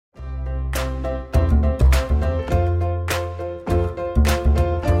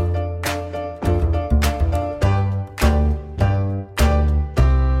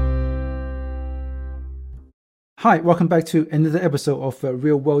Hi, welcome back to another episode of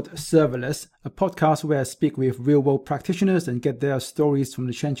Real World Serverless, a podcast where I speak with real world practitioners and get their stories from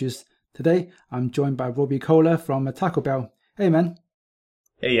the trenches. Today, I'm joined by Robbie Kohler from Taco Bell. Hey, man.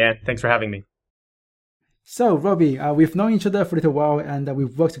 Hey, yeah. Thanks for having me. So, Robbie, we've known each other for a little while and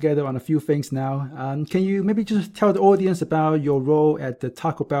we've worked together on a few things now. Can you maybe just tell the audience about your role at the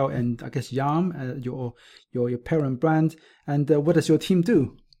Taco Bell and I guess Yum, your parent brand, and what does your team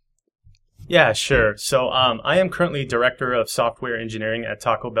do? Yeah, sure. So I am currently Director of Software Engineering at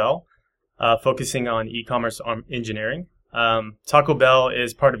Taco Bell, focusing on e-commerce engineering. Taco Bell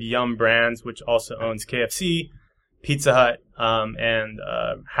is part of Yum Brands, which also owns KFC, Pizza Hut, and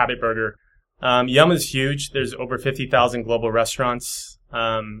Habit Burger. Yum is huge. There's over 50,000 global restaurants.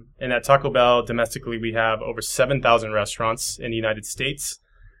 And at Taco Bell, domestically, we have over 7,000 restaurants in the United States.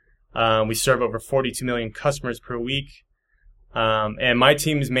 We serve over 42 million customers per week. And my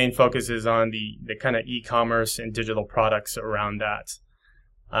team's main focus is on the kind of e-commerce and digital products around that.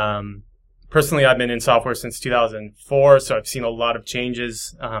 Personally, I've been in software since 2004, so I've seen a lot of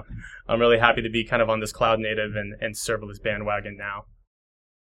changes. I'm really happy to be kind of on this cloud native and serverless bandwagon now.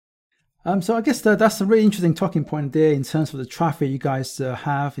 So I guess that's a really interesting talking point there in terms of the traffic you guys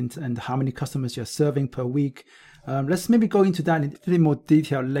have and how many customers you're serving per week. Let's maybe go into that in a little more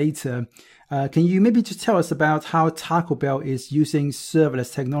detail later. Can you maybe just tell us about how Taco Bell is using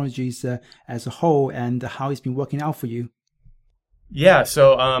serverless technologies as a whole and how it's been working out for you? Yeah,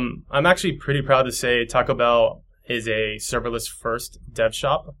 so I'm actually pretty proud to say Taco Bell is a serverless first dev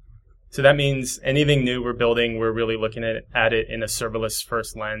shop. So that means anything new we're building, we're really looking at it in a serverless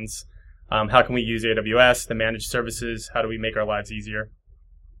first lens. How can we use AWS, the managed services? How do we make our lives easier?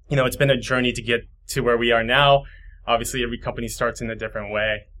 You know, it's been a journey to get to where we are now. Obviously, every company starts in a different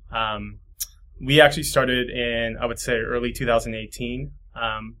way. We actually started in, I would say, early 2018.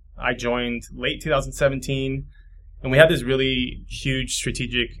 I joined late 2017, and we had this really huge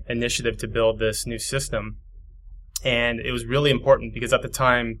strategic initiative to build this new system. And it was really important because at the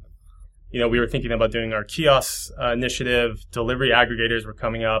time, you know, we were thinking about doing our kiosks initiative, delivery aggregators were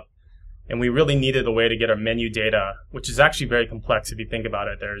coming up, and we really needed a way to get our menu data, which is actually very complex if you think about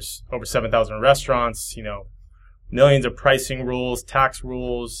it. There's over 7,000 restaurants, you know, millions of pricing rules, tax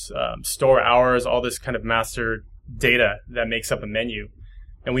rules, store hours, all this kind of master data that makes up a menu.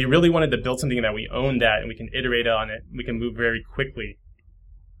 And we really wanted to build something that we own that and we can iterate on it. We can move very quickly.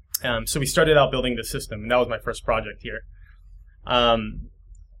 So we started out building the system, and that was my first project here.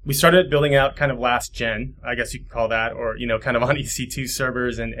 We started building out kind of last gen, I guess you could call that, or, you know, kind of on EC2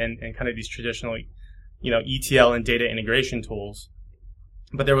 servers and kind of these traditional, you know, ETL and data integration tools.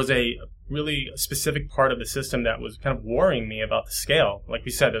 But there was a really specific part of the system that was kind of worrying me about the scale. Like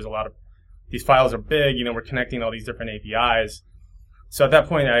we said, there's a lot of, these files are big, you know, we're connecting all these different APIs. So at that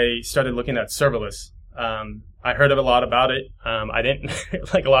point, I started looking at serverless. I heard a lot about it. I didn't,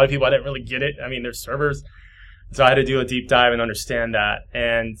 like a lot of people, I didn't really get it. I mean, there's servers. So I had to do a deep dive and understand that.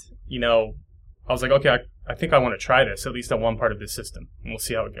 And, you know, I was like, okay, I think I want to try this, at least on one part of this system, and we'll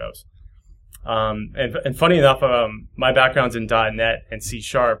see how it goes. And funny enough, my background's in .NET and C#,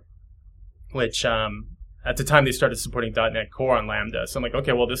 which at the time they started supporting .NET Core on Lambda. So I'm like,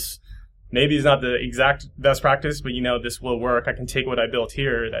 okay, well, this maybe is not the exact best practice, but, you know, this will work. I can take what I built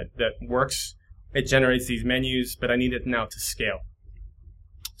here that works. It generates these menus, but I need it now to scale.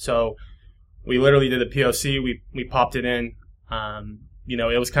 So we literally did a POC. We popped it in. You know,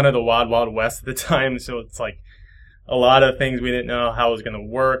 it was kind of the wild, wild west at the time. So it's like a lot of things we didn't know how it was going to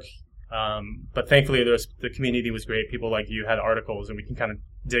work. But thankfully, the community was great. People like you had articles, and we can kind of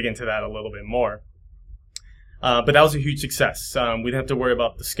dig into that a little bit more. But that was a huge success. We didn't have to worry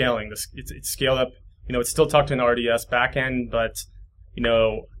about the scaling. It's scaled up. You know, it's still talked to an RDS backend, but, you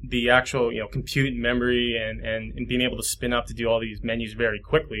know, the actual, you know, compute memory and being able to spin up to do all these menus very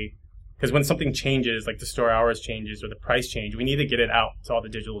quickly. Because when something changes, like the store hours changes or the price change, we need to get it out to all the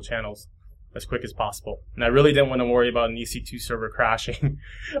digital channels as quick as possible. And I really didn't want to worry about an EC2 server crashing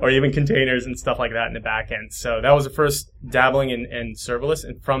or even containers and stuff like that in the back end. So that was the first dabbling in serverless.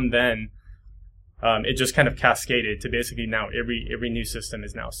 And from then, it just kind of cascaded to basically now every new system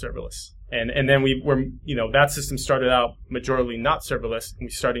is now serverless. And then we were, you know, that system started out majorly not serverless, and we're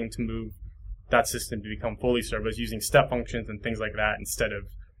starting to move that system to become fully serverless using step functions and things like that instead of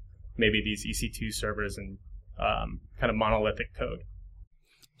maybe these EC2 servers and kind of monolithic code.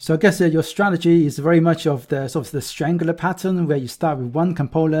 So I guess your strategy is very much of the sort of the strangler pattern, where you start with one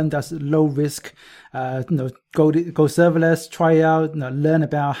component that's low risk, go serverless, try it out, learn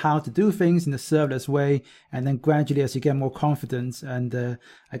about how to do things in a serverless way, and then gradually, as you get more confidence and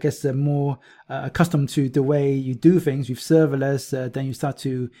I guess more accustomed to the way you do things with serverless, then you start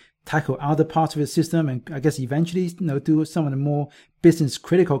to tackle other parts of the system, and I guess eventually, do some of the more business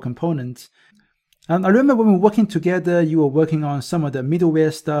critical components. I remember when we were working together, you were working on some of the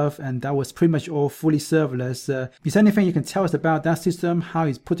middleware stuff, and that was pretty much all fully serverless. Is there anything you can tell us about that system, how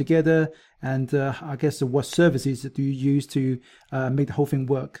it's put together, and I guess what services do you use to make the whole thing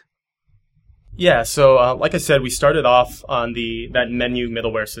work? Yeah, so like I said, we started off on that menu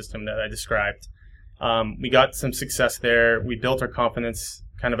middleware system that I described. We got some success there. We built our confidence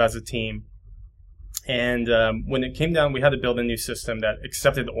kind of as a team. And when it came down, we had to build a new system that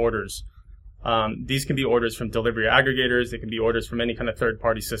accepted orders. These can be orders from delivery aggregators. They can be orders from any kind of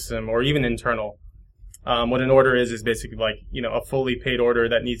third-party system or even internal. What an order is basically like, a fully paid order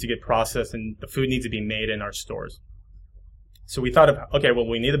that needs to get processed and the food needs to be made in our stores. So we thought of, okay, well,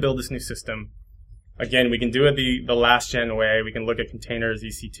 we need to build this new system. Again, we can do it the last gen way. We can look at containers,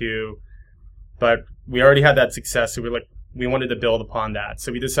 EC2, but we already had that success. So we wanted to build upon that.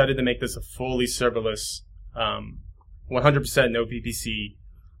 So we decided to make this a fully serverless, 100% no VPC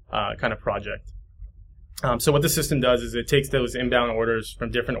kind of project. So what the system does is it takes those inbound orders from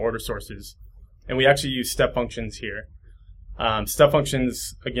different order sources, and we actually use step functions here. Step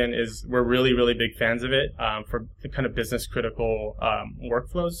functions, again, we're really, really big fans of it for the kind of business critical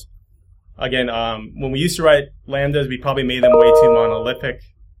workflows. Again, when we used to write Lambdas, we probably made them way too monolithic.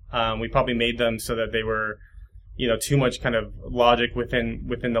 We probably made them so that they were too much kind of logic within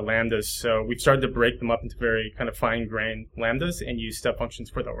the Lambdas. So we've started to break them up into very kind of fine-grained Lambdas and use step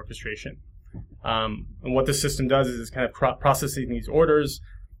functions for the orchestration. And what the system does is it's kind of processing these orders.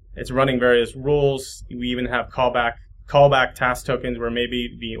 It's running various rules. We even have callback task tokens where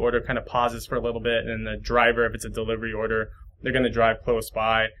maybe the order kind of pauses for a little bit, and the driver, if it's a delivery order, they're going to drive close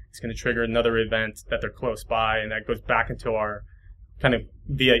by. It's going to trigger another event that they're close by, and that goes back into our kind of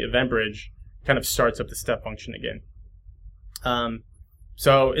via EventBridge, kind of starts up the step function again.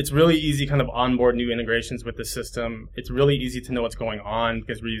 So it's really easy kind of onboard new integrations with the system. It's really easy to know what's going on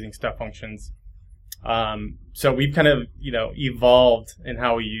because we're using step functions. So we've kind of, evolved in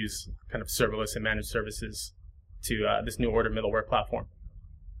how we use kind of serverless and managed services to this new order middleware platform.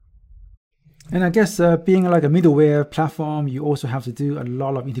 And I guess being like a middleware platform, you also have to do a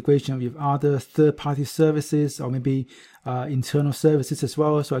lot of integration with other third-party services or maybe internal services as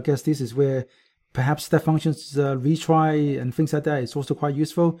well. So I guess this is where perhaps step functions, retry and things like that is also quite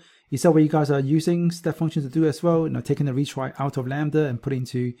useful. Is that what you guys are using step functions to do as well? Taking the retry out of Lambda and put it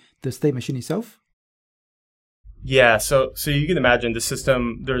into the state machine itself? Yeah, so you can imagine the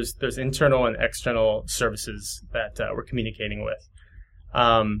system, there's internal and external services that we're communicating with.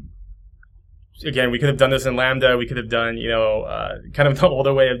 Again, we could have done this in Lambda. We could have done, kind of the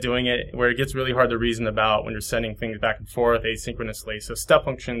older way of doing it where it gets really hard to reason about when you're sending things back and forth asynchronously. So step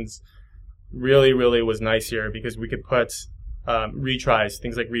functions really, really was nice here because we could put retries,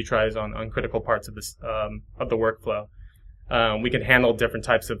 things like retries on critical parts of this of the workflow. We could handle different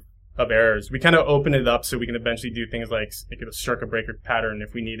types of errors. We kind of open it up so we can eventually do things like a circuit breaker pattern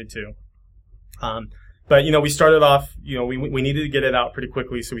if we needed to. But, we started off, we needed to get it out pretty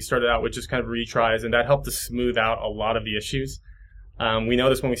quickly, so we started out with just kind of retries, and that helped to smooth out a lot of the issues. We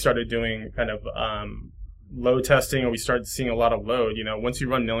noticed when we started doing kind of load testing, or we started seeing a lot of load, once you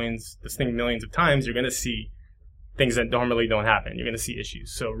run this thing millions of times, you're going to see things that normally don't happen. You're going to see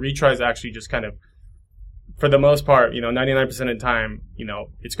issues. So retries actually just kind of, for the most part, 99% of the time,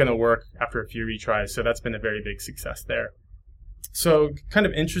 it's going to work after a few retries. So that's been a very big success there. So kind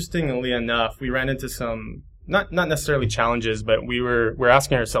of interestingly enough, we ran into some, not necessarily challenges, but we're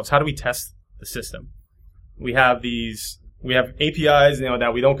asking ourselves, how do we test the system? We have APIs,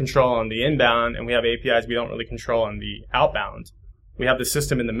 that we don't control on the inbound, and we have APIs we don't really control on the outbound. We have the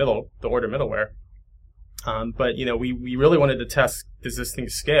system in the middle, the order middleware. But, we really wanted to test, does this thing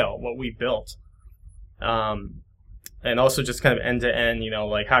scale, what we built? And also just kind of end-to-end,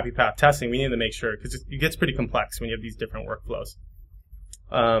 like happy path testing, we need to make sure, because it gets pretty complex when you have these different workflows.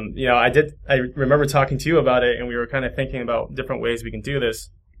 I remember talking to you about it, and we were kind of thinking about different ways we can do this.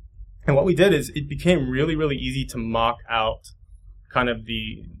 And what we did is it became really, really easy to mock out kind of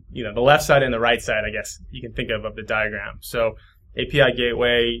the left side and the right side, I guess you can think of the diagram. So API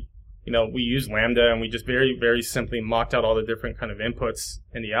gateway, we use Lambda, and we just very, very simply mocked out all the different kind of inputs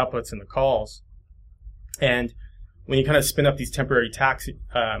and the outputs and the calls. And when you kind of spin up these temporary stacks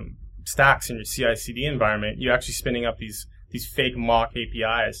in your CI/CD environment, you're actually spinning up these these fake mock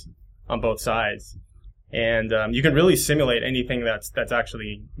APIs on both sides. And you can really simulate anything that's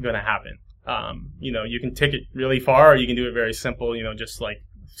actually going to happen. You can take it really far, or you can do it very simple, just like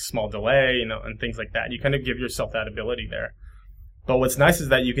small delay, and things like that. You kind of give yourself that ability there. But what's nice is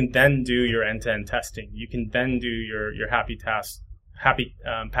that you can then do your end-to-end testing. You can then do your happy path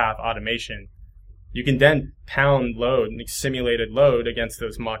automation. You can then pound load, simulated load against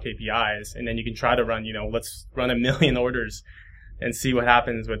those mock APIs, and then you can try to run, let's run 1 million orders and see what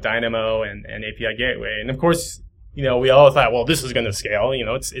happens with Dynamo and API Gateway. And of course, we all thought, well, this is going to scale.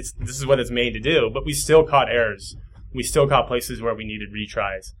 This is what it's made to do. But we still caught errors. We still caught places where we needed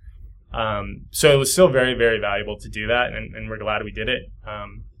retries. So it was still very, very valuable to do that, and we're glad we did it.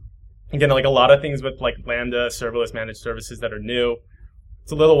 Again, like a lot of things with like Lambda, serverless managed services that are new,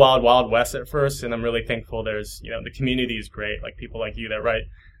 it's a little wild west at first, and I'm really thankful there's, the community is great, like people like you that write,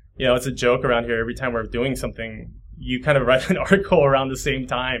 it's a joke around here. Every time we're doing something, you kind of write an article around the same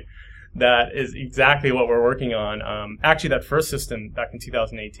time that is exactly what we're working on. Actually, that first system back in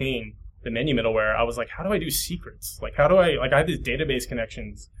 2018, the menu middleware, I was like, how do I do secrets? Like, I had these database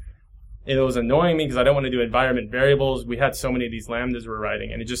connections. It was annoying me because I don't want to do environment variables. We had so many of these Lambdas we're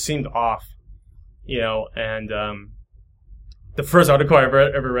writing, and it just seemed off, and the first article I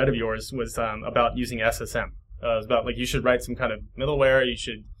ever read of yours was about using SSM. It was about, like, you should write some kind of middleware. You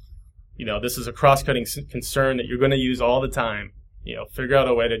should, this is a cross-cutting concern that you're going to use all the time. Figure out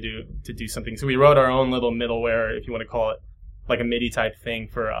a way to do something. So we wrote our own little middleware, if you want to call it, like a MIDI type thing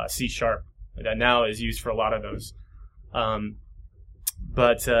for C# that now is used for a lot of those.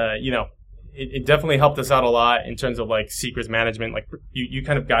 But it definitely helped us out a lot in terms of like secrets management. Like you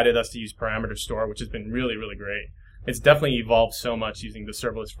kind of guided us to use parameter store, which has been really, really great. It's definitely evolved so much using the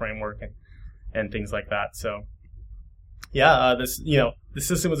serverless framework and things like that. So yeah, the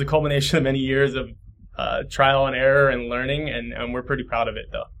system was a culmination of many years of trial and error and learning, and we're pretty proud of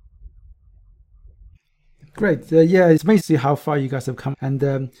it though. Great. Yeah, it's amazing to see how far you guys have come. And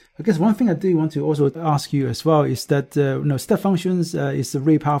I guess one thing I do want to also ask you as well is that, Step Functions is a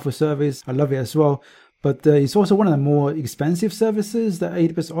really powerful service. I love it as well. But it's also one of the more expensive services that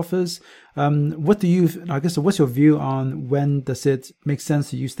AWS offers. What's your view on when does it make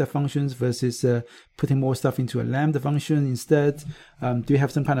sense to use Step Functions versus putting more stuff into a Lambda function instead? Do you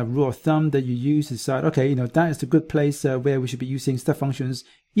have some kind of rule of thumb that you use to decide, okay, that is a good place where we should be using Step Functions,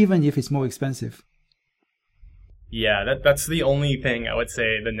 even if it's more expensive? Yeah, that's the only thing I would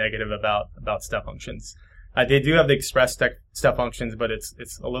say the negative about Step Functions. They do have the Express Step Functions, but it's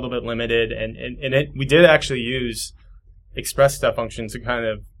a little bit limited, and we did actually use Express Step Functions to kind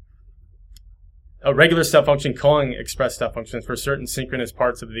of a regular step function calling Express Step Functions for certain synchronous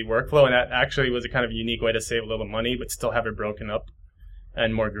parts of the workflow, and that actually was a kind of unique way to save a little money, but still have it broken up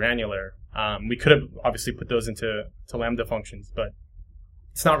and more granular. We could have obviously put those into Lambda functions, but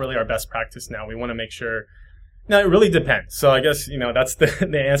it's not really our best practice now. We want to make sure. Now, it really depends. So I guess, that's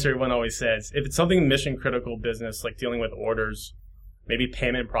the answer everyone always says. If it's something mission critical business, like dealing with orders, maybe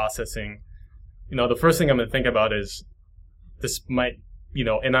payment processing, the first thing I'm going to think about is this might,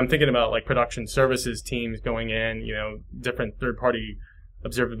 and I'm thinking about like production services teams going in, different third party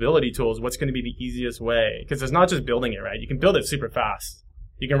observability tools. What's going to be the easiest way? Because it's not just building it, right? You can build it super fast.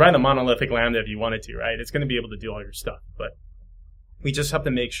 You can write a monolithic Lambda if you wanted to, right? It's going to be able to do all your stuff. But we just have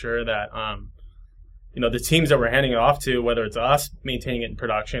to make sure that, the teams that we're handing it off to, whether it's us maintaining it in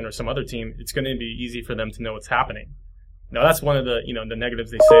production or some other team, it's going to be easy for them to know what's happening. Now, that's one of the, the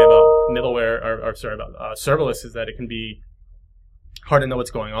negatives they say about middleware, about serverless, is that it can be hard to know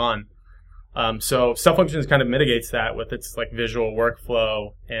what's going on. So Step Functions kind of mitigates that with its like visual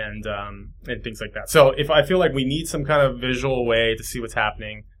workflow and things like that. So if I feel like we need some kind of visual way to see what's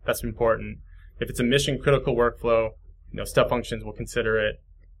happening, that's important. If it's a mission critical workflow, Step Functions will consider it.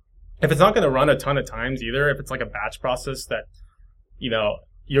 If it's not going to run a ton of times either, if it's like a batch process that,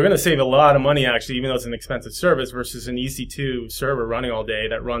 you're going to save a lot of money actually, even though it's an expensive service, versus an EC2 server running all day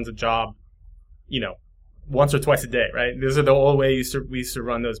that runs a job, once or twice a day, right? Those are the old way we used to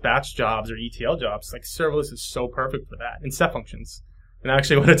run those batch jobs or ETL jobs. Like serverless is so perfect for that, and Step Functions. And I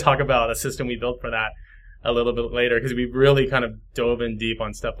actually want to talk about a system we built for that a little bit later, because we really kind of dove in deep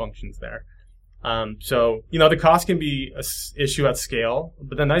on Step Functions there. So, the cost can be an issue at scale,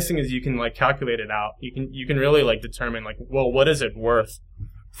 but the nice thing is you can like calculate it out. You can really like determine like, well, what is it worth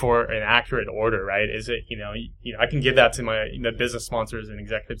for an accurate order, right? Is it, I can give that to my business sponsors and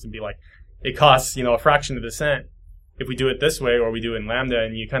executives and be like, it costs, a fraction of a cent if we do it this way or we do it in Lambda,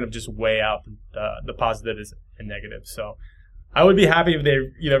 and you kind of just weigh out the positives and negatives. So I would be happy if they,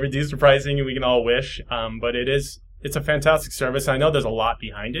 reduce the pricing and we can all wish, but it is it's a fantastic service. I know there's a lot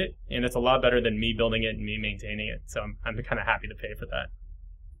behind it, and it's a lot better than me building it and me maintaining it. So I'm kind of happy to pay for that.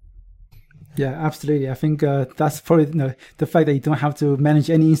 Yeah, absolutely. I think that's probably the fact that you don't have to manage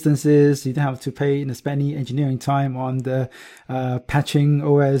any instances, you don't have to pay spend any engineering time on the patching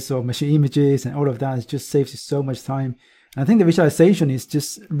OS or machine images and all of that. It just saves you so much time. And I think the visualization is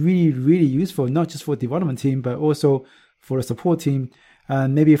just really, really useful, not just for the development team, but also for the support team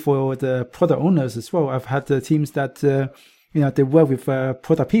and maybe for the product owners as well. I've had the teams that they work with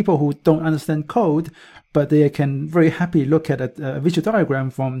product people who don't understand code, but they can very happily look at a visual diagram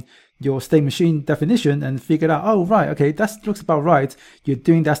from your state machine definition and figure out, oh, right, okay, that looks about right. You're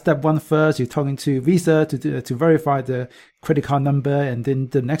doing that step one first. You're talking to Visa to verify the credit card number, and then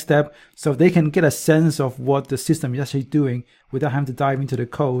the next step. So they can get a sense of what the system is actually doing without having to dive into the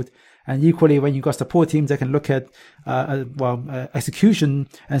code. And equally, when you've got support teams, they can look at execution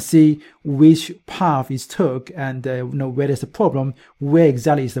and see which path is took and where there's a problem, where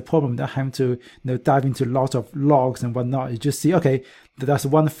exactly is the problem. Without having to dive into lots of logs and whatnot. You just see, okay, there's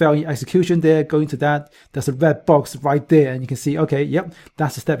one failed execution there. Going to that, there's a red box right there, and you can see, okay, yep,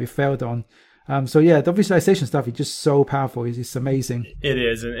 that's the step you failed on. So yeah, the visualization stuff is just so powerful. It's amazing. It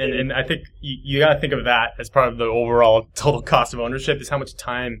is, and I think you got to think of that as part of the overall total cost of ownership. Is how much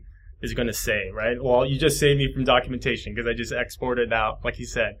time is going to save, right? Well, you just saved me from documentation because I just exported out, like you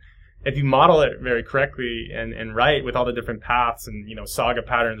said. If you model it very correctly and right with all the different paths and Saga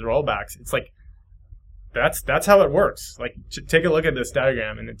patterns, rollbacks, it's like that's how it works. Like, take a look at this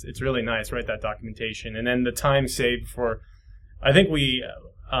diagram, and it's really nice, right? That documentation, and then the time saved for. I think we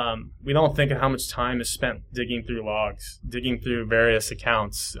don't think of how much time is spent digging through logs, digging through various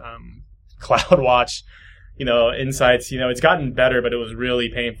accounts, CloudWatch. Insights, it's gotten better, but it was really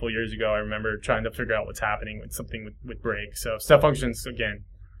painful years ago. I remember trying to figure out what's happening with something with break. So step functions, again,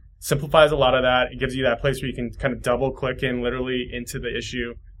 simplifies a lot of that. It gives you that place where you can kind of double click in literally into the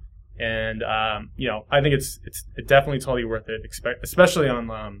issue. And, I think it's definitely totally worth it, especially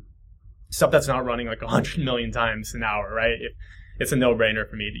on stuff that's not running like 100 million times an hour, right? It's a no-brainer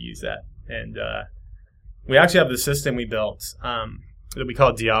for me to use that. And we actually have this system we built that we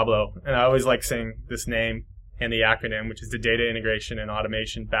call Diablo. And I always like saying this name and the acronym, which is the Data Integration and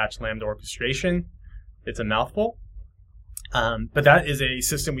Automation Batch Lambda Orchestration. It's a mouthful. But that is a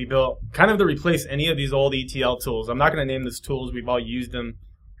system we built kind of to replace any of these old ETL tools. I'm not going to name these tools. We've all used them.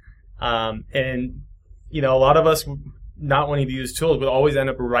 And, a lot of us not wanting to use tools would always end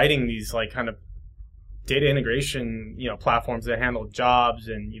up writing these like kind of data integration, platforms that handle jobs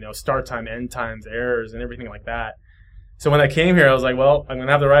and, start time, end times, errors, and everything like that. So when I came here, I was like, well, I'm going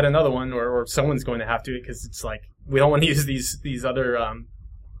to have to write another one, or someone's going to have to, because it's like we don't want to use these other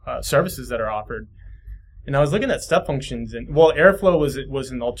services that are offered. And I was looking at step functions, and Airflow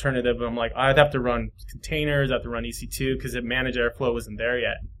was an alternative. And I'm like, I'd have to run containers, I'd have to run EC2 because Manage Airflow wasn't there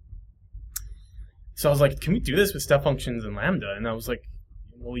yet. So I was like, can we do this with step functions in Lambda? And I was like,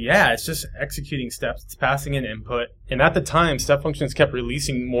 well, yeah, it's just executing steps, it's passing in input. And at the time, step functions kept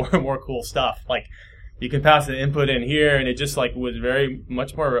releasing more and more cool stuff. Like, you can pass the input in here, and it just like was very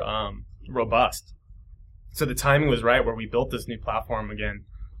much more robust. So the timing was right where we built this new platform again,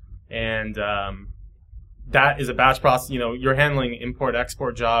 and that is a batch process. You're handling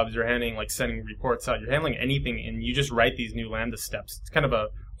import-export jobs, you're handling like sending reports out, you're handling anything, and you just write these new Lambda steps. It's kind of a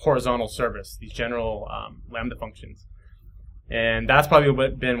horizontal service, these general Lambda functions, and that's probably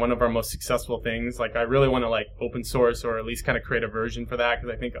been one of our most successful things. Like, I really want to like open source or at least kind of create a version for that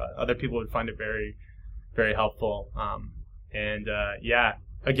because I think other people would find it very very helpful. Yeah,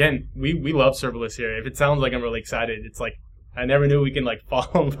 again, we love serverless here. If it sounds like I'm really excited, it's like I never knew we can like fall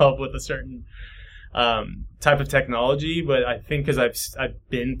in love with a certain type of technology. But I think because I've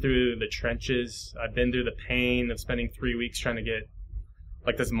been through the trenches, I've been through the pain of spending 3 weeks trying to get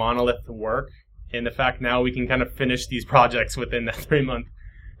like this monolith to work, and the fact now we can kind of finish these projects within that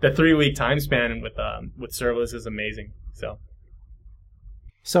 3 week time span with serverless is amazing.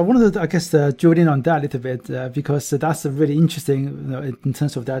 So I wanted to, I guess, drill in on that a little bit because that's really interesting in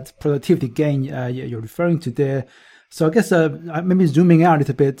terms of that productivity gain you're referring to there. So I guess maybe zooming out a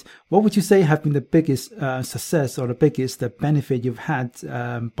little bit, what would you say have been the biggest success or the biggest benefit you've had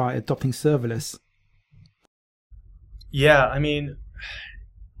by adopting serverless? Yeah, I mean,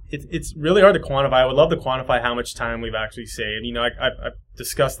 it's really hard to quantify. I would love to quantify how much time we've actually saved. I've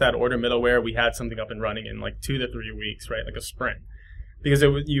discussed that order middleware. We had something up and running in like 2 to 3 weeks, right? Like a sprint. Because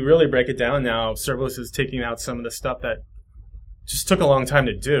you really break it down now, serverless is taking out some of the stuff that just took a long time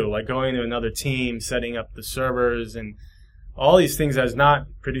to do, like going to another team, setting up the servers, and all these things that is not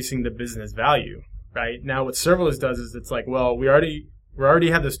producing the business value, right? Now what serverless does is it's like, well, we already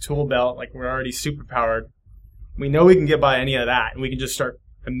have this tool belt, like we're already super powered. We know we can get by any of that, and we can just start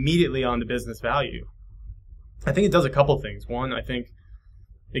immediately on the business value. I think it does a couple things. One, I think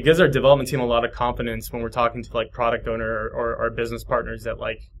it gives our development team a lot of confidence when we're talking to like product owner or our business partners that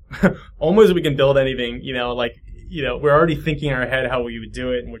like almost we can build anything, we're already thinking in our head how we would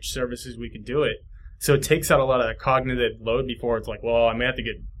do it and which services we could do it. So it takes out a lot of the cognitive load before it's like, well, I may have to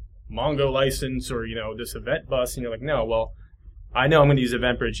get Mongo license or, this event bus. And you're like, no, well, I know I'm going to use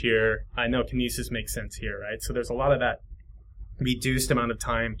EventBridge here. I know Kinesis makes sense here, right? So there's a lot of that reduced amount of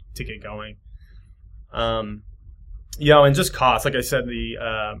time to get going. And just cost. Like I said,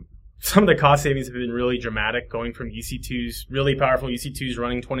 some of the cost savings have been really dramatic, going from EC2s, really powerful EC2s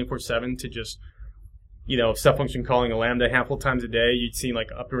running 24/7 to just, step function calling a Lambda a handful of times a day. You'd see like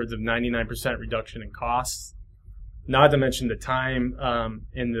upwards of 99% reduction in costs. Not to mention the time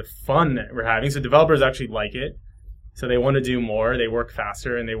and the fun that we're having. So developers actually like it. So they want to do more. They work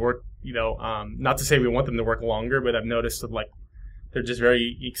faster, and they work, not to say we want them to work longer, but I've noticed that like they're just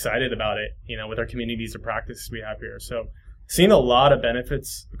very excited about it, with our communities of practice we have here. So seeing a lot of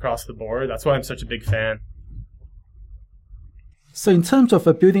benefits across the board. That's why I'm such a big fan. So in terms of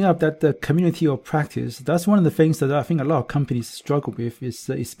building up that community of practice, that's one of the things that I think a lot of companies struggle with, is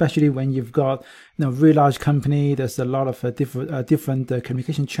especially when you've got really large company. There's a lot of different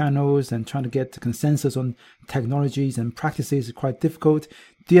communication channels, and trying to get consensus on technologies and practices is quite difficult.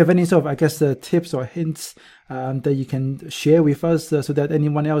 Do you have any sort of, tips or hints that you can share with us so that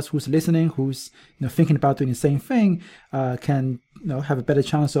anyone else who's listening, who's thinking about doing the same thing, can have a better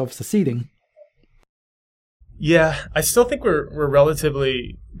chance of succeeding? Yeah, I still think we're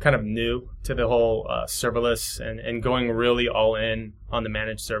relatively kind of new to the whole serverless and going really all in on the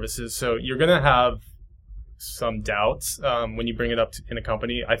managed services. So you're going to have some doubts when you bring it up in a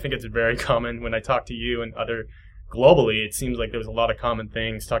company. I think it's very common when I talk to you and other globally. It seems like there's a lot of common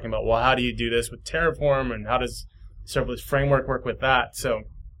things talking about, well, how do you do this with Terraform, and how does serverless framework work with that? So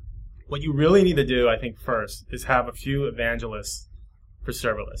what you really need to do, I think, first is have a few evangelists for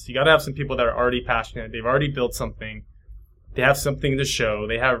serverless. You got to have some people that are already passionate. They've already built something. They have something to show.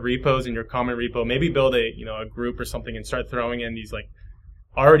 They have repos in your common repo. Maybe build a group or something and start throwing in these like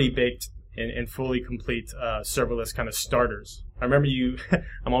already baked and fully complete serverless kind of starters. I remember you.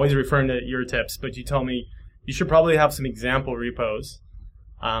 I'm always referring to your tips, but you tell me you should probably have some example repos.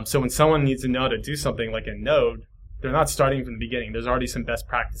 So when someone needs to know to do something like a node, they're not starting from the beginning. There's already some best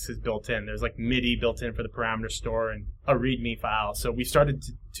practices built in. There's like MIDI built in for the parameter store and a README file. So we started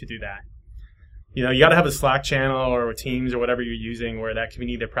to do that. You got to have a Slack channel or Teams or whatever you're using where that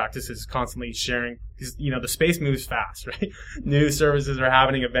community of practices is constantly sharing. Because, the space moves fast, right? New services are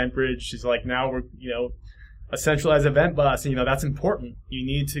happening. EventBridge is like, now we're, a centralized event bus. And, that's important. You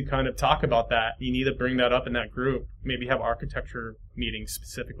need to kind of talk about that. You need to bring that up in that group. Maybe have architecture meetings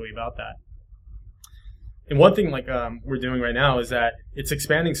specifically about that. And one thing we're doing right now is that it's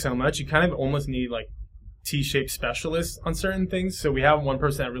expanding so much, you kind of almost need like T-shaped specialists on certain things. So we have one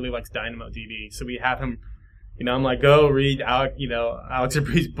person that really likes DynamoDB. So we have him, I'm like, go read Alex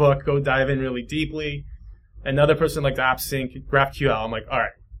Abri's book, go dive in really deeply. Another person likes AppSync, GraphQL. I'm like, all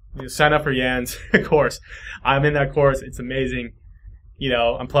right, sign up for Jan's course. I'm in that course. It's amazing.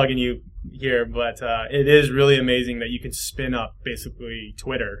 I'm plugging you here, but it is really amazing that you can spin up basically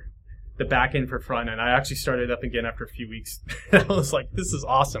Twitter, the back end for front end. I actually started up again after a few weeks. I was like, this is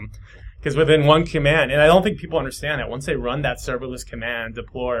awesome. Because within one command, and I don't think people understand that, once they run that serverless command,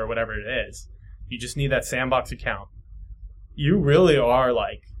 deploy or whatever it is, you just need that sandbox account. You really are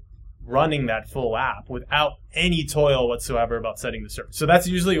like running that full app without any toil whatsoever about setting the service. So that's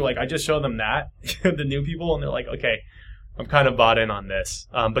usually like, I just show them that, the new people, and they're like, okay, I'm kind of bought in on this.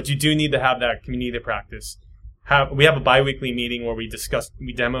 But you do need to have that community to practice. We have a bi-weekly meeting where we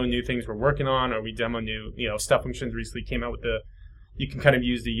demo new things we're working on, or we demo new, step functions. Recently came out with you can kind of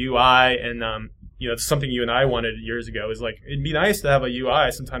use the UI, and it's something you and I wanted years ago. Is like, it'd be nice to have a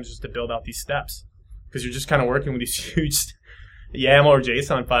UI sometimes just to build out these steps, because you're just kind of working with these huge YAML or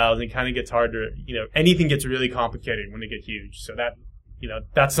JSON files, and it kind of gets hard to, anything gets really complicated when they get huge. So that,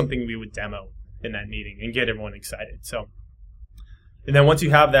 that's something we would demo in that meeting and get everyone excited. So. And then once you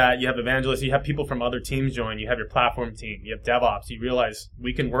have that, you have evangelists, you have people from other teams join, you have your platform team, you have DevOps, you realize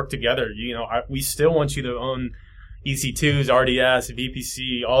we can work together. We still want you to own EC2s, RDS,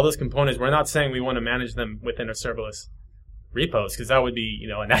 VPC, all those components. We're not saying we want to manage them within a serverless repos, because that would be,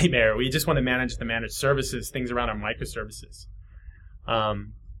 a nightmare. We just want to manage the managed services, things around our microservices.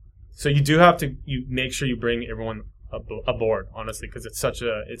 So you do have to make sure you bring everyone aboard, honestly, because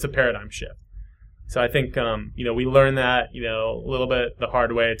it's a paradigm shift. So I think, we learned that, a little bit the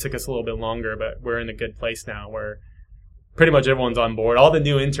hard way. It took us a little bit longer, but we're in a good place now where, pretty much everyone's on board. All the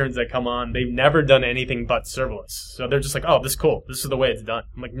new interns that come on, they've never done anything but serverless. So they're just like, oh, this is cool. This is the way it's done.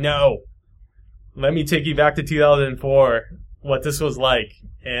 I'm like, no. Let me take you back to 2004, what this was like.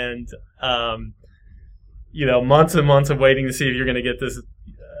 And, months and months of waiting to see if you're going to get this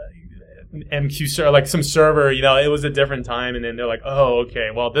MQ server, like some server, it was a different time. And then they're like, oh,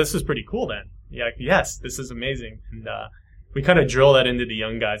 okay, well, this is pretty cool then. Yeah, yes, this is amazing. And we kind of drill that into the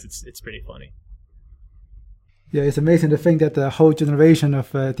young guys. It's pretty funny. Yeah, it's amazing to think that the whole generation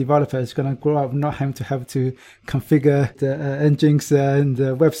of developers is going to grow up not having to have to configure the engines and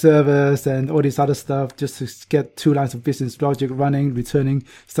the web servers and all this other stuff just to get 2 lines of business logic running, returning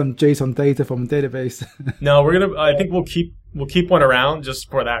some JSON data from a database. No, I think we'll keep one around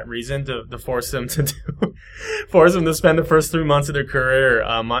just for that reason, to force them to spend the first 3 months of their career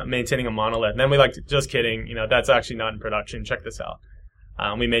maintaining a monolith. And then just kidding, that's actually not in production. Check this out.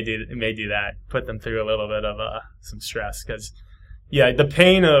 We may do that, put them through a little bit of some stress, because, the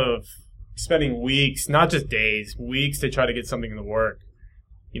pain of spending weeks, not just days, weeks to try to get something to work,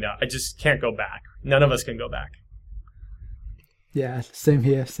 I just can't go back. None of us can go back. Yeah, same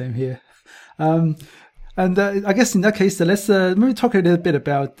here. And I guess in that case, let's maybe talk a little bit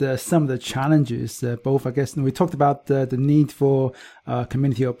about some of the challenges. Both, I guess, we talked about the need for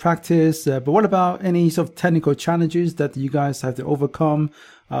community of practice, but what about any sort of technical challenges that you guys have to overcome?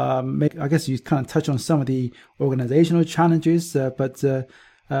 I guess you kind of touch on some of the organizational challenges, but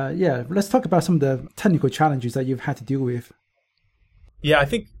let's talk about some of the technical challenges that you've had to deal with. Yeah, I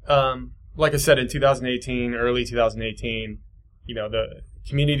think, like I said, in 2018, early 2018, the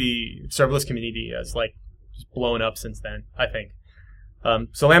serverless community has just blown up since then, I think.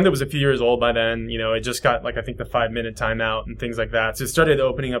 So Lambda was a few years old by then. It just got I think the 5-minute timeout and things like that. So it started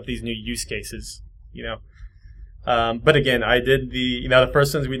opening up these new use cases, But again, I did the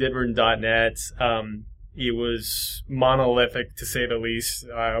first ones we did were in .NET. It was monolithic, to say the least.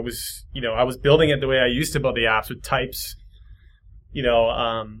 I was building it the way I used to build the apps, with types,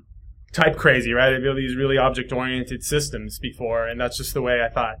 type crazy, right? I built these really object-oriented systems before, and that's just the way I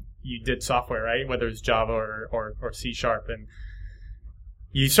thought you did software, right? Whether it's Java or C#. And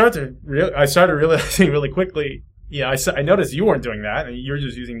I started realizing really quickly, I noticed you weren't doing that, and you were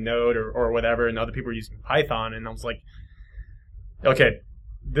just using Node or whatever, and other people were using Python, and I was like, okay,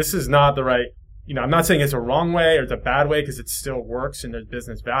 this is not the right, I'm not saying it's a wrong way or it's a bad way, because it still works and there's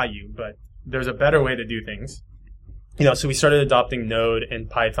business value, but there's a better way to do things. So we started adopting Node and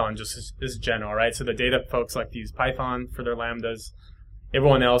Python just as general, right? So the data folks like to use Python for their Lambdas.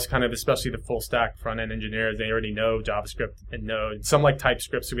 Everyone else, kind of, especially the full stack front-end engineers, they already know JavaScript and Node. Some like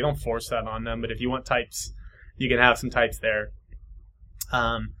TypeScript, so we don't force that on them. But if you want types, you can have some types there.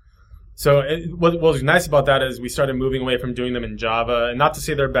 What was nice about that is we started moving away from doing them in Java. And not to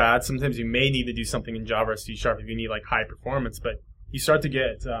say they're bad. Sometimes you may need to do something in Java or C# if you need high performance. But you start to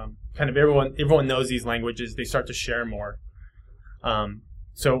get kind of everyone knows these languages. They start to share more.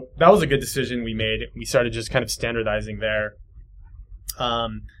 So that was a good decision we made. We started just kind of standardizing there.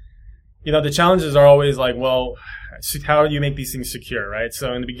 The challenges are always how do you make these things secure, right?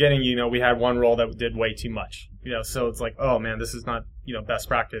 So in the beginning, we had one role that did way too much, so it's like, oh man, this is not, best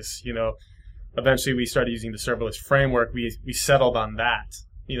practice. Eventually we started using the serverless framework. We settled on that.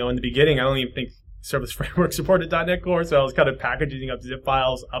 In the beginning, I don't even think serverless framework supported .NET Core, so I was kind of packaging up zip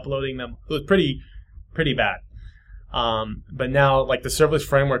files, uploading them. It was pretty bad. But now, the serverless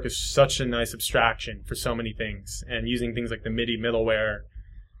framework is such a nice abstraction for so many things, and using things like the MIDI middleware,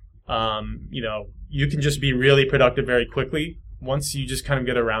 you can just be really productive very quickly once you just kind of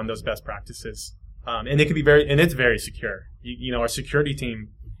get around those best practices. And it can be it's very secure. Our security team,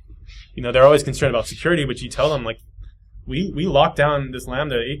 they're always concerned about security, but you tell them, we lock down this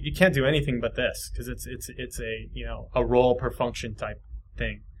Lambda. You can't do anything but this, because it's a role per function type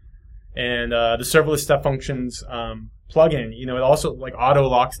thing. And the serverless step functions plugin, it also auto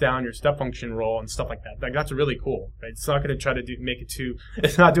locks down your step function role and stuff like that. That's really cool, right? It's not going to try to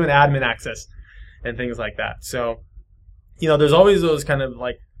it's not doing admin access and things like that. So, there's always those kind of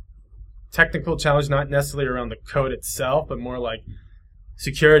technical challenges, not necessarily around the code itself, but more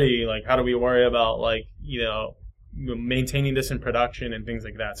security. How do we worry about maintaining this in production and things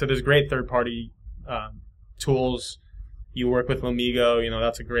like that? So there's great third-party tools. You work with Lomigo,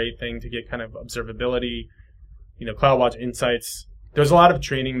 that's a great thing to get kind of observability, CloudWatch Insights. There's a lot of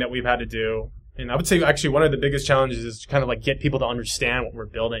training that we've had to do. And I would say actually one of the biggest challenges is to kind of get people to understand what we're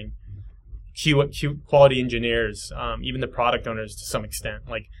building. Quality engineers, even the product owners to some extent.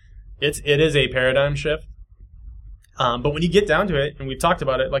 It is a paradigm shift. But when you get down to it, and we've talked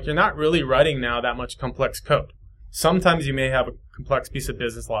about it, you're not really writing now that much complex code. Sometimes you may have a complex piece of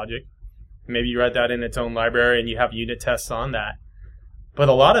business logic. Maybe you write that in its own library and you have unit tests on that. But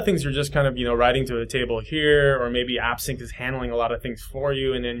a lot of things are just kind of, writing to a table here, or maybe AppSync is handling a lot of things for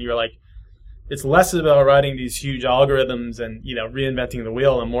you. And then you're like, it's less about writing these huge algorithms and, reinventing the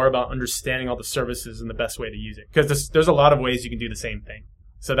wheel, and more about understanding all the services and the best way to use it. Because there's a lot of ways you can do the same thing.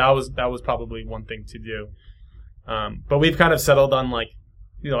 So that was probably one thing to do. But we've kind of settled on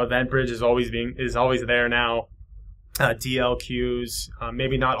EventBridge is always there now. DL queues,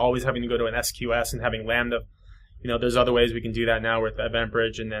 maybe not always having to go to an SQS and having Lambda. There's other ways we can do that now with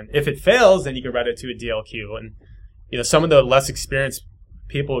EventBridge. And then if it fails, then you can write it to a DL queue. And, some of the less experienced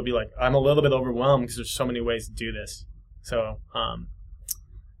people would be like, I'm a little bit overwhelmed because there's so many ways to do this. So,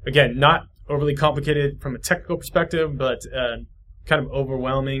 again, not overly complicated from a technical perspective, but kind of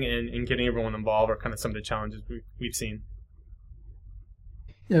overwhelming, and getting everyone involved are kind of some of the challenges we've seen.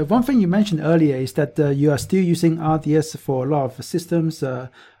 Yeah, one thing you mentioned earlier is that you are still using RDS for a lot of systems.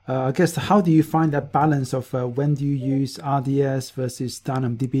 I guess, how do you find that balance of when do you use RDS versus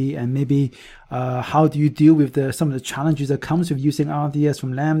DynamoDB, and maybe how do you deal with some of the challenges that comes with using RDS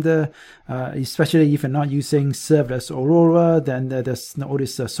from Lambda, especially if you're not using serverless Aurora, then there's all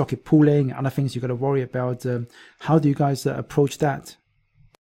this socket pooling, other things you got to worry about. How do you guys approach that?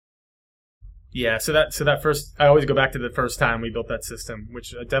 Yeah, so that first, I always go back to the first time we built that system,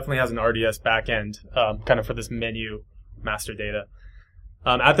 which definitely has an RDS backend, kind of for this menu master data.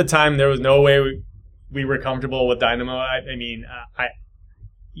 At the time, there was no way we were comfortable with Dynamo.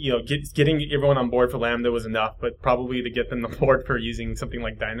 Getting everyone on board for Lambda was enough, but probably to get them on board for using something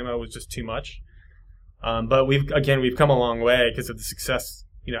like Dynamo was just too much. But we've come a long way because of the success.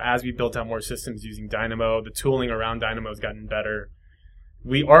 As we built out more systems using Dynamo, the tooling around Dynamo has gotten better.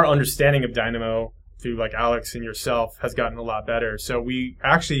 Our understanding of Dynamo through like Alex and yourself has gotten a lot better. So we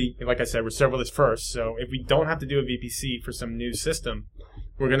actually, like I said, we're serverless first. So if we don't have to do a VPC for some new system,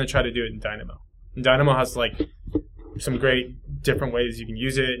 we're going to try to do it in Dynamo. And Dynamo has like some great different ways you can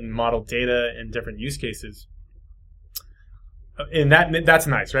use it and model data and different use cases. And that's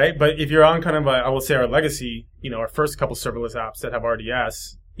nice, right? But if you're on kind of I will say our legacy, our first couple serverless apps that have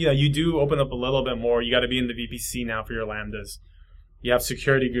RDS, you do open up a little bit more. You got to be in the VPC now for your Lambdas. You have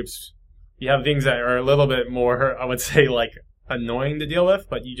security groups. You have things that are a little bit more, I would say, like annoying to deal with,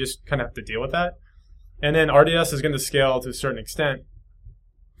 but you just kind of have to deal with that. And then RDS is going to scale to a certain extent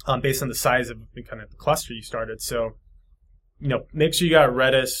based on the size of the kind of the cluster you started. So, make sure you got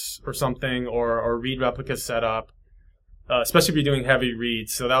Redis or something or read replicas set up, especially if you're doing heavy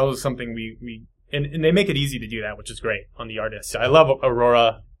reads. So that was something and they make it easy to do that, which is great on the RDS. So I love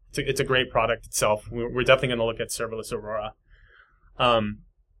Aurora. It's a great product itself. We're definitely going to look at serverless Aurora.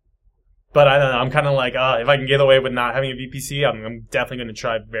 But I don't know. I'm kind of like, if I can get away with not having a VPC, I'm definitely going to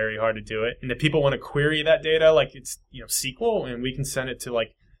try very hard to do it. And if people want to query that data, like it's SQL, and we can send it to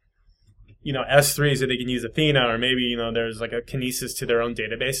like S3 so they can use Athena, or maybe there's like a Kinesis to their own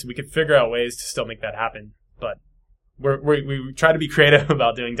database. We could figure out ways to still make that happen. But we try to be creative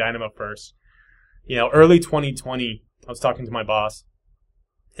about doing Dynamo first. Early 2020, I was talking to my boss.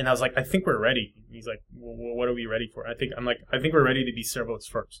 And I was like, I think we're ready. And he's like, well, what are we ready for? I think we're ready to be serverless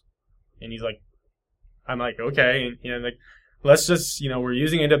first. And he's like, I'm like, okay. And like, let's just, we're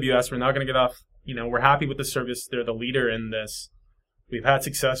using AWS. We're not going to get off, we're happy with the service. They're the leader in this. We've had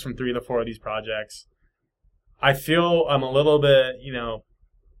success from 3 to 4 of these projects. I feel I'm a little bit,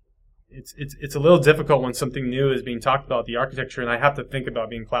 it's a little difficult when something new is being talked about, the architecture, and I have to think about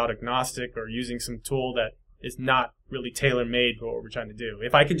being cloud agnostic or using some tool that is not really tailor-made for what we're trying to do.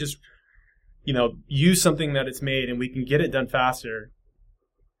 If I can just, use something that it's made and we can get it done faster,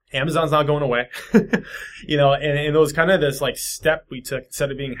 Amazon's not going away. And it was kind of this like step we took. Instead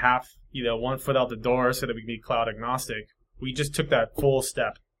of being half, 1 foot out the door so that we can be cloud agnostic, we just took that full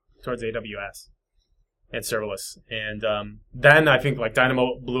step towards AWS and serverless. And then I think like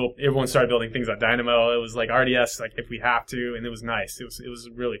Dynamo blew up. Everyone started building things on Dynamo. It was like RDS, like if we have to, and it was nice. It was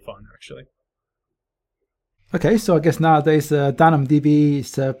really fun, actually. Okay, so I guess nowadays DynamoDB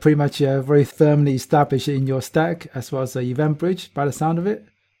is pretty much very firmly established in your stack, as well as EventBridge, by the sound of it.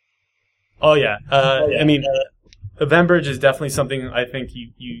 Oh yeah, EventBridge is definitely something I think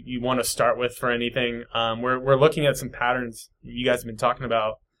you want to start with for anything. We're looking at some patterns you guys have been talking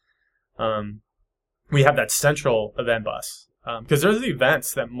about. We have that central event bus because there's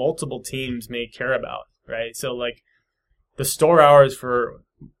events that multiple teams may care about, right? So like the store hours updates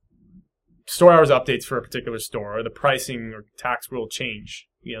for a particular store, or the pricing or tax rule change.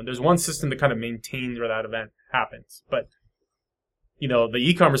 There's one system that kind of maintains where that event happens, but the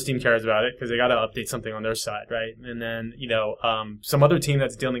e-commerce team cares about it because they got to update something on their side, right? And then some other team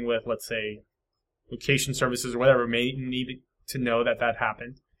that's dealing with, let's say, location services or whatever may need to know that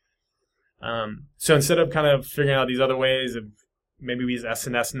happened. So instead of kind of figuring out these other ways of maybe we used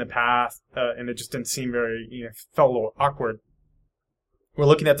SNS in the past, and it just didn't seem very, felt a little awkward. We're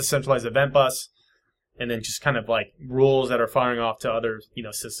looking at the centralized event bus, and then just kind of like rules that are firing off to other,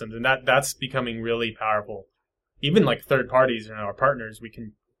 systems, and that's becoming really powerful. Even like third parties and our partners, we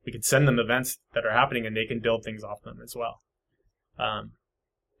can send them events that are happening, and they can build things off them as well.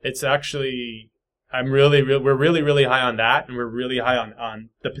 It's actually, we're really, really high on that, and we're really high on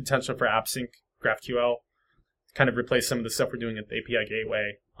the potential for AppSync GraphQL to kind of replace some of the stuff we're doing at the API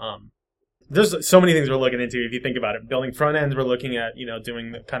gateway. There's so many things we're looking into if you think about it. Building front ends, we're looking at,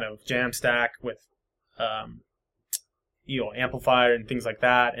 doing the kind of Jamstack with, amplifier and things like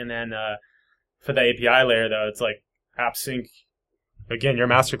that. And then for the API layer, though, it's like AppSync. Again, your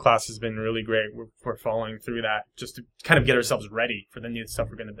masterclass has been really great. We're following through that just to kind of get ourselves ready for the new stuff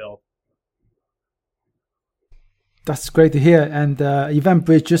we're going to build. That's great to hear. And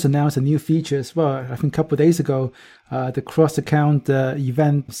EventBridge just announced a new feature as well. I think a couple of days ago, the cross-account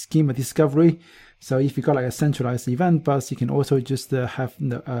event schema discovery. So if you got like a centralized event bus, you can also just have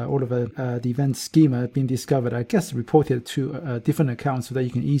all of the event schema being discovered, I guess, reported to different accounts so that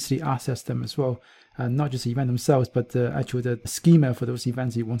you can easily access them as well. Not just the event themselves, but the schema for those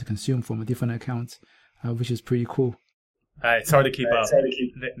events you want to consume from a different account, which is pretty cool. It's hard to keep up.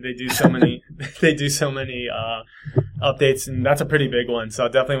 They do so many. They do so many updates, and that's a pretty big one. So I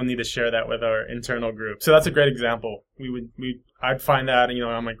definitely will need to share that with our internal group. So that's a great example. I'd find that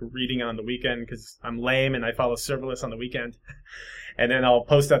I'm like reading on the weekend because I'm lame and I follow serverless on the weekend, and then I'll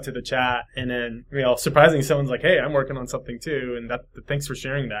post that to the chat, and then surprisingly someone's like, "Hey, I'm working on something too," and thanks for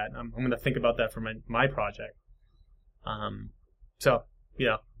sharing that. I'm going to think about that for my project.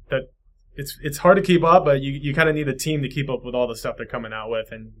 That. It's hard to keep up, but you kind of need a team to keep up with all the stuff they're coming out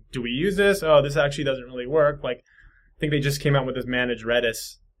with. And do we use this? Oh, this actually doesn't really work. Like, I think they just came out with this managed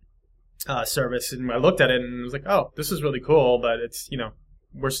Redis service, and I looked at it and was like, oh, this is really cool, but it's,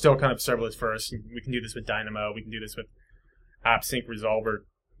 we're still kind of serverless first. We can do this with Dynamo. We can do this with AppSync Resolver,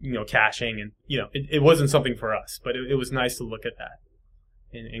 caching. And, it wasn't something for us, but it was nice to look at that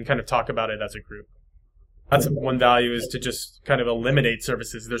and kind of talk about it as a group. That's one value, is to just kind of eliminate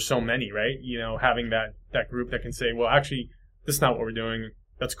services. There's so many, right? Having that group that can say, well, actually, this is not what we're doing.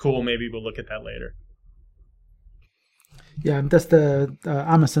 That's cool. Maybe we'll look at that later. Yeah, that's the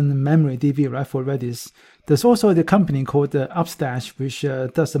Amazon Memory DB, right, for Redis. There's also the company called Upstash, which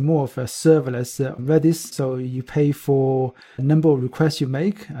does more of a serverless Redis. So you pay for the number of requests you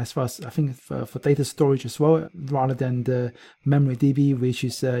make, as far as I think for data storage as well, rather than the Memory DB, which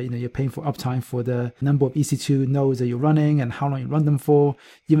is you're paying for uptime for the number of EC2 nodes that you're running and how long you run them for.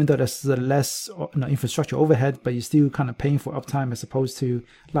 Even though there's less infrastructure overhead, but you're still kind of paying for uptime, as opposed to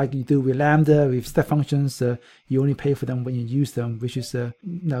like you do with Lambda with step functions. You only pay for them when you use them, which is I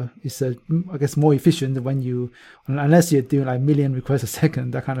guess more efficient unless you're doing like million requests a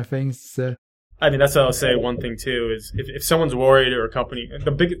second, that kind of thing. I mean, that's what I'll say. One thing too is if someone's worried, or a company,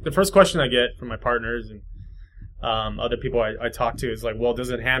 the first question I get from my partners and other people I talk to is like, well, does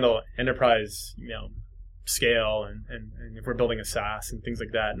it handle enterprise scale and if we're building a SaaS and things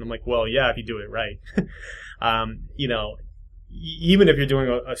like that? And I'm like, well, yeah, if you do it right. Even if you're doing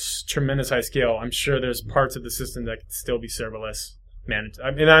a tremendous high scale, I'm sure there's parts of the system that can still be serverless managed.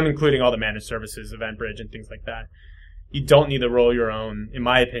 And I'm including all the managed services, EventBridge and things like that. You don't need to roll your own, in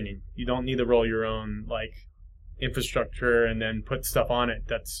my opinion. You don't need to roll your own like infrastructure and then put stuff on it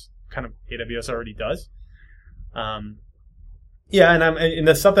that's kind of AWS already does. And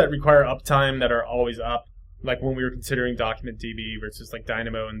the stuff that require uptime that are always up, like when we were considering DocumentDB versus like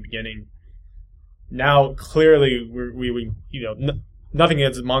Dynamo in the beginning. Now, clearly, we nothing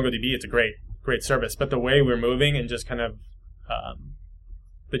against MongoDB. It's a great service. But the way we're moving and just kind of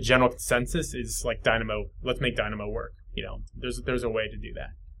the general consensus is like Dynamo. Let's make Dynamo work. There's a way to do that.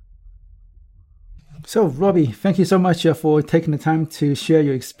 So, Robbie, thank you so much for taking the time to share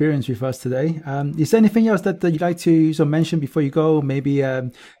your experience with us today. Is there anything else that you'd like to sort of mention before you go? Maybe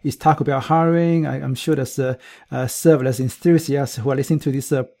is talk about hiring. I'm sure there's serverless enthusiasts who are listening to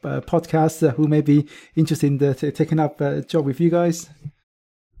this podcast who may be interested in taking up a job with you guys.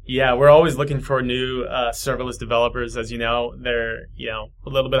 Yeah, we're always looking for new serverless developers. As you know, they're a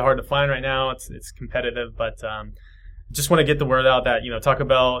little bit hard to find right now. It's competitive, but just want to get the word out that Taco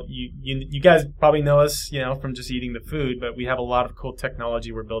Bell. You guys probably know us from just eating the food, but we have a lot of cool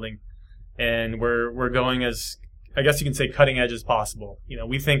technology we're building, and we're going as, I guess you can say, cutting edge as possible.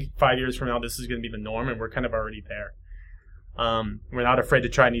 We think 5 years from now this is going to be the norm, and we're kind of already there. We're not afraid to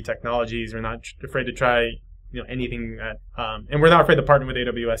try new technologies. We're not afraid to try anything and we're not afraid to partner with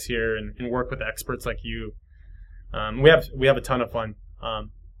AWS here and work with experts like you. We have a ton of fun.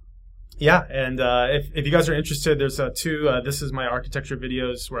 Yeah, and if you guys are interested, there's two. This is my architecture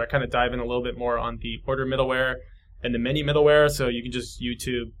videos where I kind of dive in a little bit more on the order middleware and the many middleware. So you can just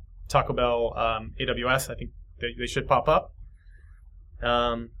YouTube Taco Bell AWS. I think they should pop up.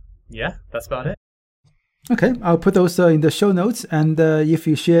 Yeah, that's about it. Okay, I'll put those in the show notes. And if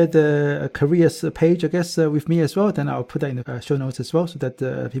you share the careers page, I guess, with me as well, then I'll put that in the show notes as well so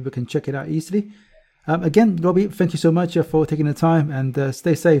that people can check it out easily. Again, Robbie, thank you so much for taking the time, and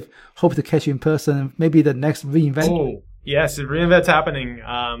stay safe. Hope to catch you in person, maybe the next reInvent. Oh, yes, the reInvent's happening.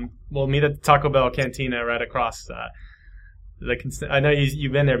 We'll meet at the Taco Bell Cantina right across. I know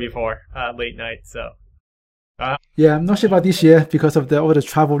you've been there before, late night, so. Yeah, I'm not sure about this year because of all the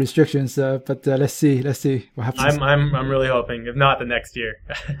travel restrictions, but let's see what happens. I'm really hoping, if not the next year.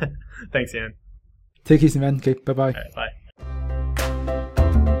 Thanks, Ian. Take it easy, man. Okay, bye-bye. All right, bye.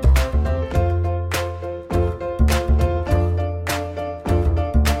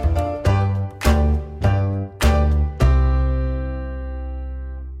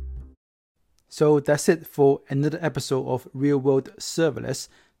 So that's it for another episode of Real World Serverless.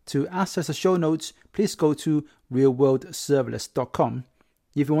 To access the show notes, please go to realworldserverless.com.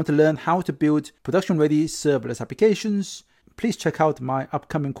 If you want to learn how to build production-ready serverless applications, please check out my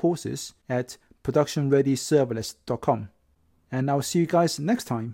upcoming courses at productionreadyserverless.com. And I'll see you guys next time.